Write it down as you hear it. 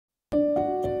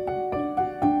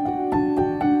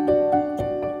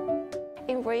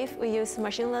brief, we use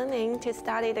machine learning to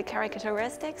study the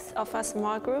characteristics of a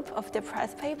small group of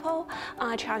depressed people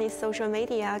on a Chinese social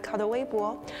media called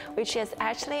Weibo, which is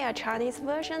actually a Chinese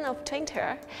version of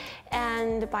Twitter.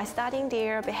 And by studying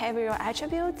their behavioral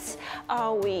attributes,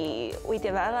 we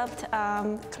developed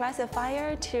a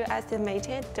classifier to estimate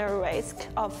the risk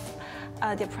of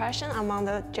depression among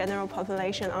the general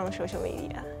population on social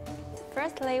media.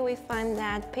 Firstly, we find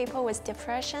that people with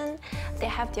depression, they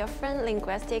have different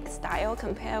linguistic style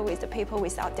compared with the people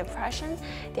without depression.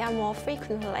 They are more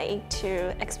frequently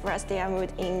to express their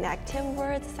mood in negative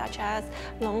words such as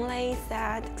lonely,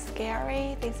 sad,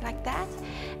 scary, things like that.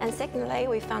 And secondly,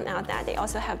 we found out that they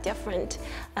also have different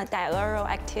dialogical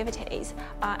activities.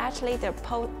 Actually,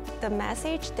 the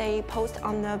message they post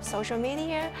on the social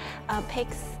media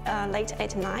peaks late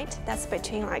at night. That's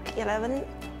between like 11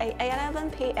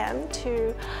 p.m.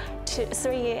 to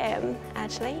 3 a.m.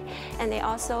 actually, and they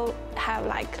also have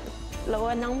like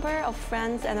lower number of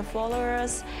friends and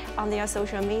followers on their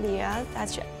social media,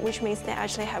 which means they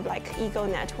actually have like ego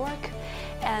network.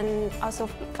 And also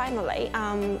finally,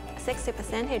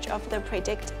 60% of the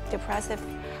predict depressive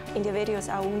individuals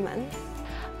are women.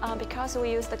 Because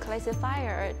we use the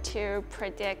classifier to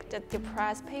predict the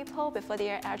depressed people before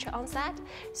their actual onset,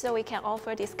 so we can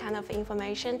offer this kind of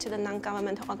information to the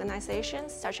non-governmental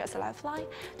organizations such as Lifeline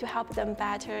to help them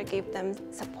better give them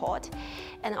support.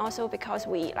 And also because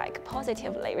we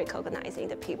positively recognizing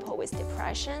the people with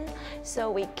depression,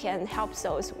 so we can help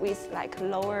those with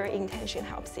lower intention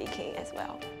help seeking as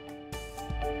well.